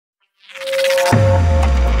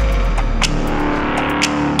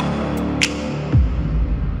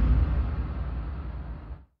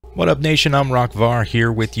What up, Nation? I'm Var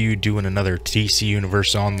here with you doing another DC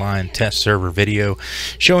Universe Online test server video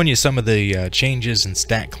showing you some of the changes and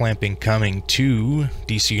stat clamping coming to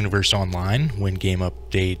DC Universe Online when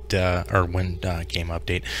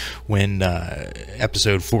when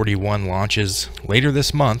episode 41 launches later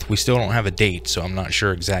this month. We still don't have a date, so I'm not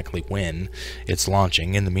sure exactly when it's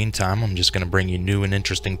launching. In the meantime, I'm just going to bring you new and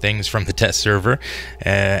interesting things from the test server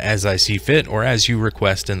as I see fit or as you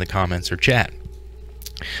request in the comments or chat.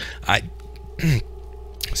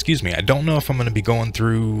 Excuse me, I don't know if I'm going to be going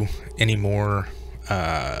through any more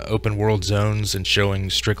open world zones and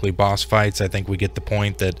showing strictly boss fights. I think we get the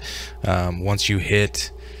point that once you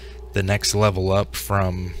hit the next level up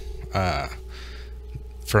from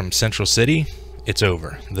Central City, it's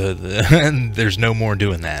over. There's no more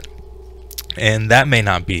doing that. And that may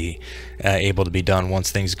not be able to be done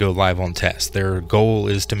once things go live on test. Their goal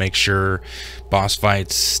is to make sure boss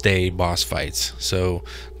fights stay boss fights. So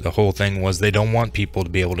the whole thing was they don't want people to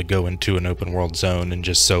be able to go into an open world zone and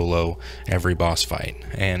just solo every boss fight.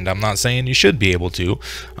 And I'm not saying you should be able to.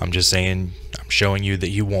 I'm just saying I'm showing you that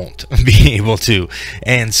you won't be able to.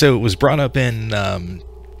 And so it was brought up in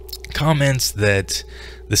comments that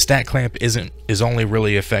the stat clamp is only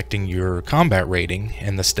really affecting your combat rating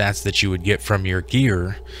and the stats that you would get from your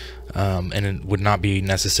gear, and it would not be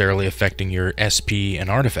necessarily affecting your SP and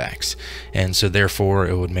artifacts, and so therefore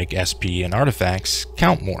it would make SP and artifacts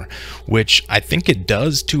count more, which I think it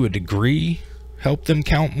does to a degree help them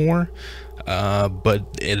count more,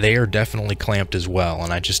 but they are definitely clamped as well.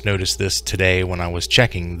 And I just noticed this today when I was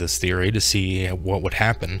checking this theory to see what would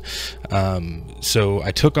happen. So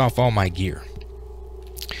I took off all my gear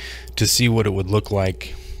to see what it would look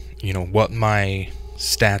like, you know, what my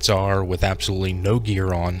stats are with absolutely no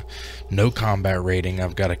gear on, no combat rating.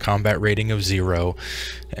 I've got a combat rating of 0,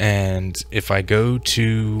 and if I go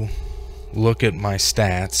to look at my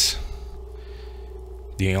stats,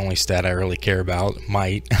 the only stat I really care about,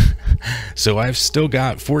 might, so I've still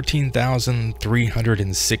got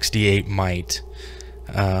 14,368 might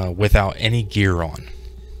without any gear on,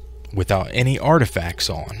 without any artifacts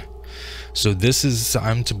on. So this is,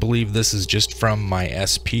 I'm to believe this is just from my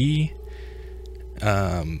SP,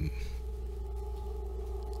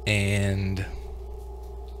 and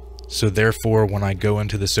so therefore when I go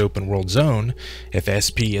into this open world zone, if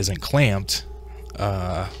SP isn't clamped,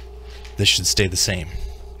 this should stay the same.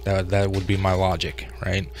 That would be my logic,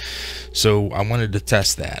 right? So I wanted to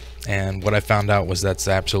test that, and what I found out was that's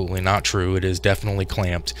absolutely not true. It is definitely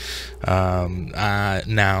clamped.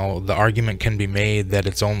 Now the argument can be made that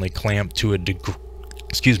it's only clamped to a degree.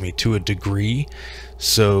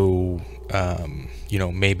 So you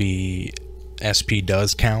know, maybe SP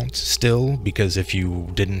does count still, because if you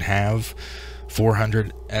didn't have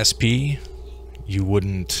 400 SP, you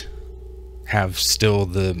wouldn't have still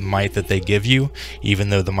the might that they give you, even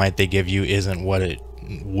though the might they give you isn't what it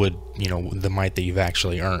would, you know, the might that you've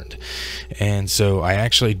actually earned. And so I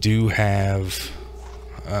actually do have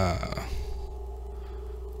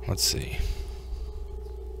let's see,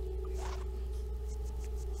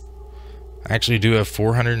 I actually do have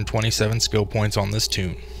 427 skill points on this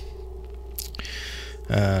tune.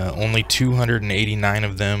 Only 289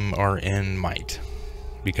 of them are in might,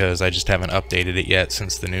 because I just haven't updated it yet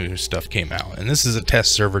since the new stuff came out. And this is a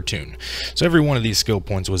test server tune, so every one of these skill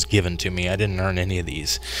points was given to me. I didn't earn any of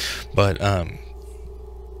these. But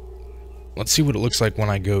let's see what it looks like when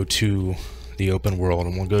I go to the open world,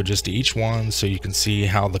 and we'll go just to each one so you can see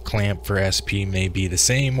how the clamp for SP may be the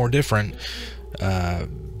same or different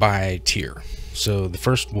by tier. So the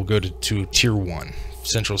first, we'll go to tier 1,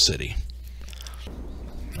 Central City.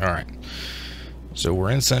 Alright, so we're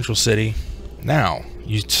in Central City. Now,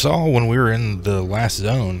 you saw when we were in the last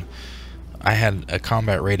zone, I had a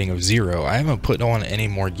combat rating of 0. I haven't put on any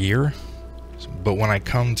more gear, but when I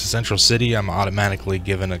come to Central City, I'm automatically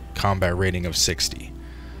given a combat rating of 60.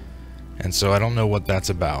 And so I don't know what that's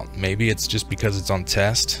about. Maybe it's just because it's on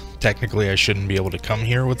test. Technically, I shouldn't be able to come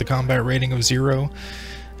here with a combat rating of 0,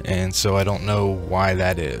 and so I don't know why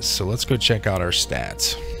that is. So let's go check out our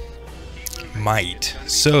stats. Might.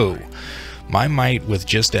 So my might with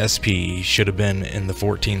just SP should have been in the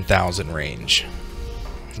 14,000 range.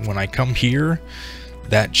 When I come here,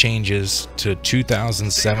 that changes to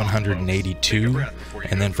 2,782,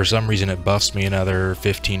 and then for some reason it buffs me another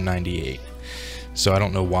 1,598. So I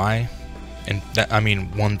don't know why. And that, I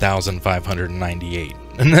mean 1,598,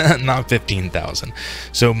 not 15,000.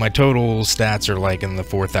 So my total stats are like in the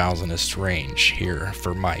 4,000th range here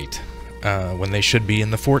for might, when they should be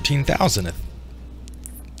in the 14,000th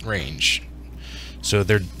range. So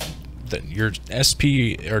your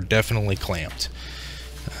SP are definitely clamped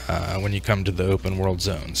when you come to the open world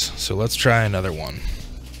zones. So let's try another one.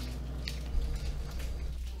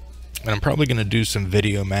 And I'm probably going to do some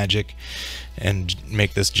video magic and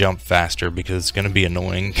make this jump faster, because it's going to be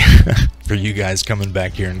annoying for you guys coming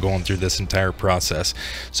back here and going through this entire process.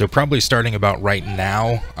 So probably starting about right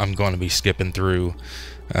now, I'm going to be skipping through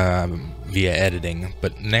via editing.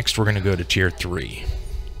 But next we're going to go to tier 3.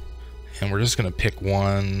 And we're just going to pick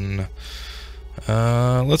one.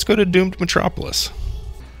 Let's go to Doomed Metropolis.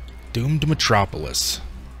 Doomed Metropolis.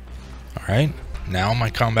 Alright, now my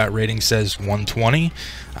combat rating says 120.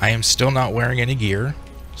 I am still not wearing any gear,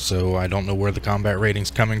 so I don't know where the combat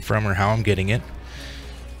rating's coming from or how I'm getting it.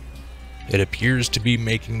 It appears to be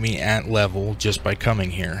making me at level just by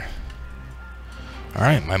coming here.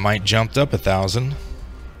 Alright, my might jumped up 1,000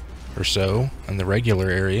 or so in the regular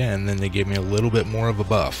area, and then they gave me a little bit more of a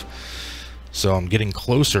buff. So I'm getting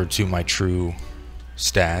closer to my true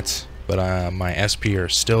stats, but my SP are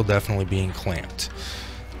still definitely being clamped.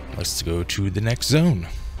 Let's go to the next zone.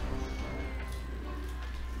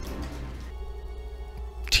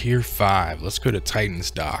 Tier 5. Let's go to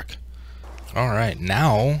Titan's Dock. Alright,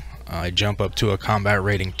 now I jump up to a combat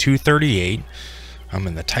rating 238. I'm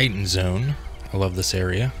in the Titan zone. I love this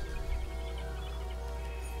area.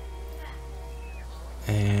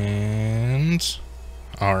 And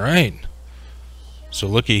alright. So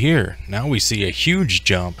looky here. Now we see a huge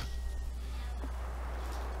jump.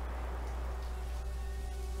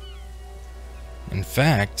 In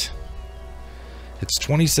fact, it's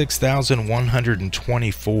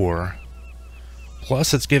 26,124,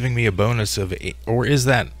 plus it's giving me a bonus of 8, or is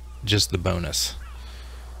that just the bonus?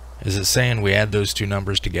 Is it saying we add those two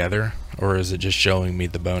numbers together, or is it just showing me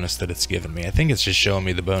the bonus that it's given me? I think it's just showing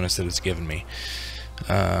me the bonus that it's given me.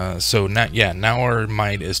 So now our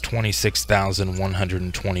might is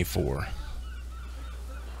 26,124.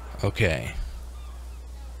 Okay.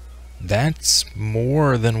 That's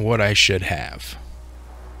more than what I should have.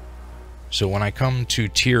 So when I come to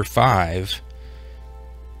tier 5,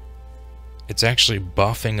 it's actually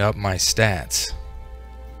buffing up my stats.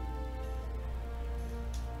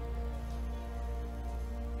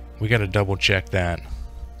 We gotta double check that.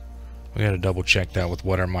 We gotta double check that with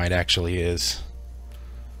what our might actually is.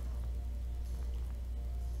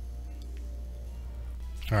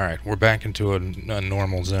 Alright, we're back into a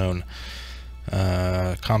normal zone.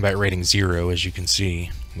 Combat rating 0, as you can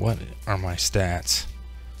see. What are my stats?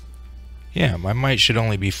 Yeah, my might should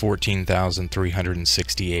only be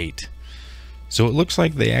 14,368. So it looks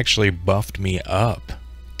like they actually buffed me up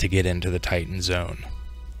to get into the Titan zone.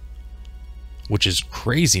 Which is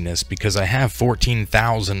craziness, because I have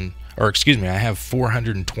 14,000, or excuse me, I have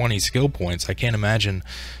 420 skill points. I can't imagine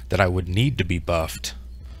that I would need to be buffed.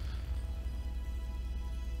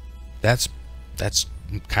 That's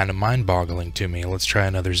kind of mind-boggling to me. Let's try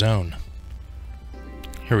another zone.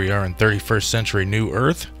 Here we are in 31st Century New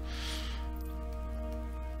Earth.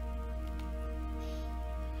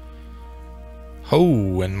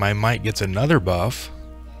 Oh, and my might gets another buff.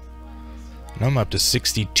 And I'm up to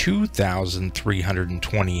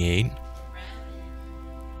 62,328.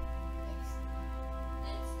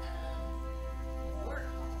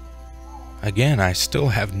 Again, I still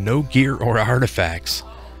have no gear or artifacts.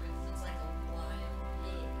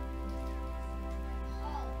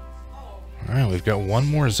 Alright, we've got one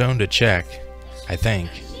more zone to check, I think.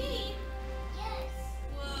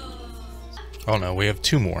 Oh no, we have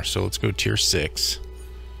two more, so let's go tier 6.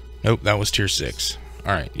 Nope, that was tier 6.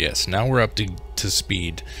 Alright, yes, now we're up to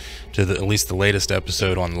speed, to at least the latest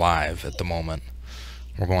episode on live at the moment.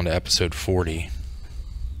 We're going to episode 40.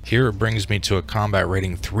 Here it brings me to a combat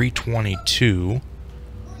rating 322.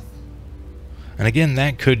 And again,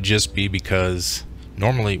 that could just be because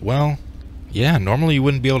normally, well, yeah, normally you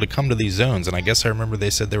wouldn't be able to come to these zones, and I guess I remember they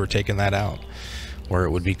said they were taking that out, where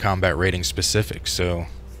it would be combat rating specific, so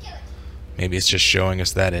maybe it's just showing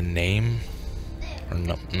us that in name or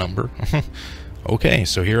number. Okay,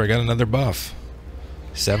 so here I got another buff.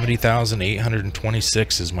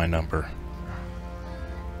 70,826 is my number.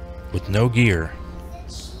 With no gear.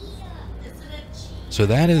 So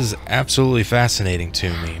that is absolutely fascinating to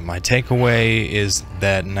me. My takeaway is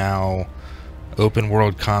that now open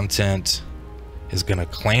world content is going to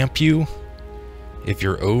clamp you if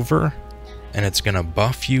you're over, and it's going to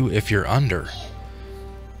buff you if you're under.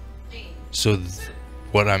 So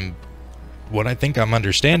what I think I'm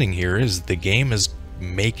understanding here is the game is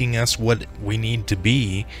making us what we need to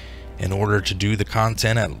be in order to do the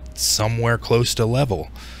content at somewhere close to level.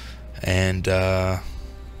 And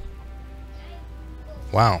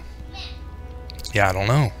wow, Yeah, I don't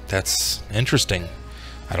know. That's interesting.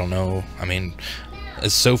 I don't know. I mean,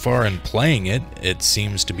 so far in playing it, it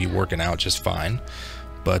seems to be working out just fine.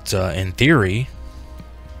 But in theory,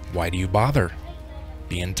 why do you bother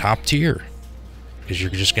being top tier? Because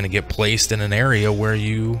you're just going to get placed in an area where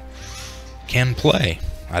you can play.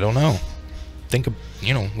 I don't know. Think of,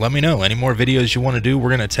 let me know any more videos you want to do. We're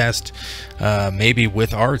going to test maybe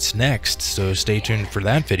with arts next, so stay tuned for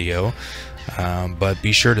that video. But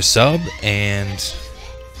be sure to sub, and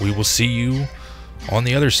we will see you on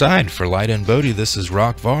the other side. For Lyda and Bodhi, this is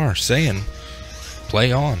Rock Var saying,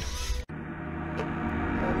 play on.